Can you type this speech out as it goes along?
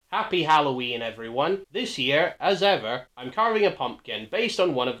Happy Halloween, everyone! This year, as ever, I'm carving a pumpkin based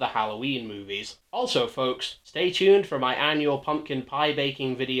on one of the Halloween movies. Also, folks, stay tuned for my annual pumpkin pie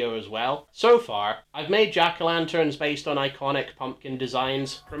baking video as well. So far, I've made jack-o'-lanterns based on iconic pumpkin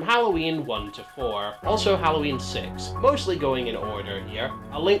designs from Halloween 1 to 4, also Halloween 6, mostly going in order here.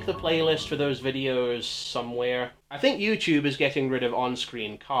 I'll link the playlist for those videos somewhere. I think YouTube is getting rid of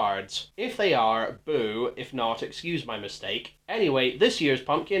on-screen cards. If they are, boo. If not, excuse my mistake. Anyway, this year's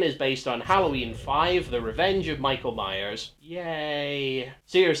pumpkin is based on Halloween 5, The Revenge of Michael Myers. Yay.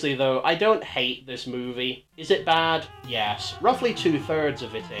 Seriously though, I don't hate this movie. Is it bad? Yes. Roughly 2/3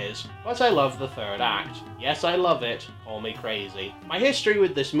 of it is. But I love the third act. Yes, I love it. Call me crazy. My history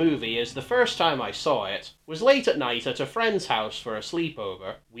with this movie is the first time I saw it was late at night at a friend's house for a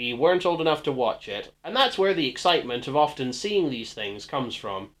sleepover. We weren't old enough to watch it, and that's where the excitement of often seeing these things comes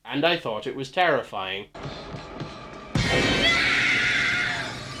from. And I thought it was terrifying.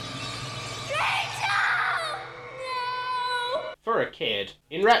 For a kid.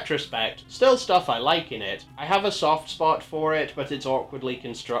 In retrospect, still stuff I like in it. I have a soft spot for it, but it's awkwardly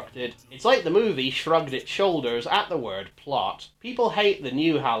constructed. It's like the movie shrugged its shoulders at the word plot. People hate the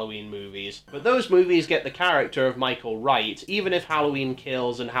new Halloween movies, but those movies get the character of Michael right, even if Halloween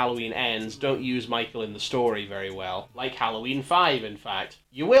Kills and Halloween Ends don't use Michael in the story very well. Like Halloween 5, in fact.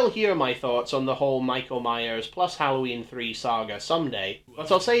 You will hear my thoughts on the whole Michael Myers plus Halloween 3 saga someday, but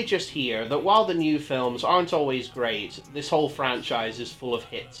I'll say just here that while the new films aren't always great, this whole franchise is full of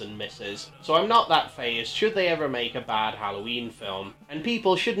hits and misses. So I'm not that fazed should they ever make a bad Halloween film, and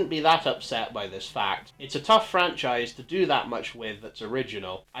people shouldn't be that upset by this fact. It's a tough franchise to do that much with that's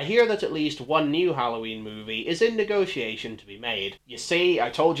original. I hear that at least one new Halloween movie is in negotiation to be made. You see, I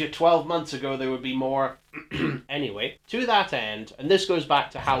told you 12 months ago there would be more. Anyway, to that end, and this goes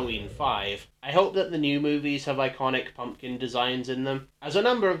back to Halloween 5, I hope that the new movies have iconic pumpkin designs in them, as a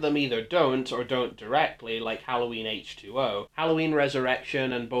number of them either don't or don't directly, like Halloween H2O, Halloween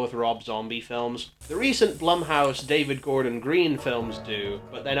Resurrection, and both Rob Zombie films. The recent Blumhouse David Gordon Green films do,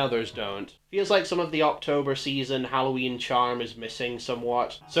 but then others don't. Feels like some of the October season Halloween charm is missing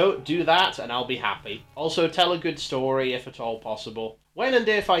somewhat. So do that and I'll be happy. Also tell a good story if at all possible. When and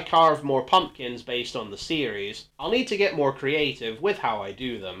if I carve more pumpkins based on the series, I'll need to get more creative with how I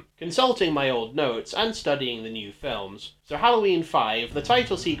do them, consulting my old notes and studying the new films. So Halloween 5, the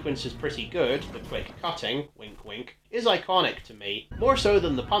title sequence is pretty good, the quick cutting, wink wink, is iconic to me, more so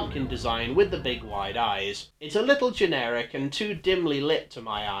than the pumpkin design with the big wide eyes. It's a little generic and too dimly lit to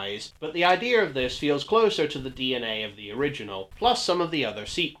my eyes, but the idea of this feels closer to the DNA of the original, plus some of the other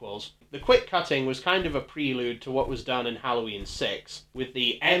sequels. The quick cutting was kind of a prelude to what was done in Halloween 6, with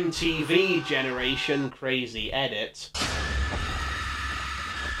the MTV generation crazy edits.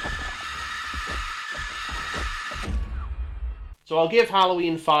 So I'll give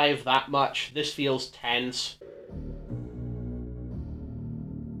Halloween 5 that much. This feels tense.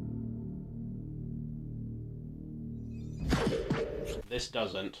 This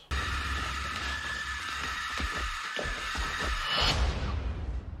doesn't.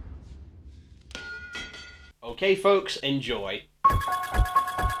 Okay folks, enjoy.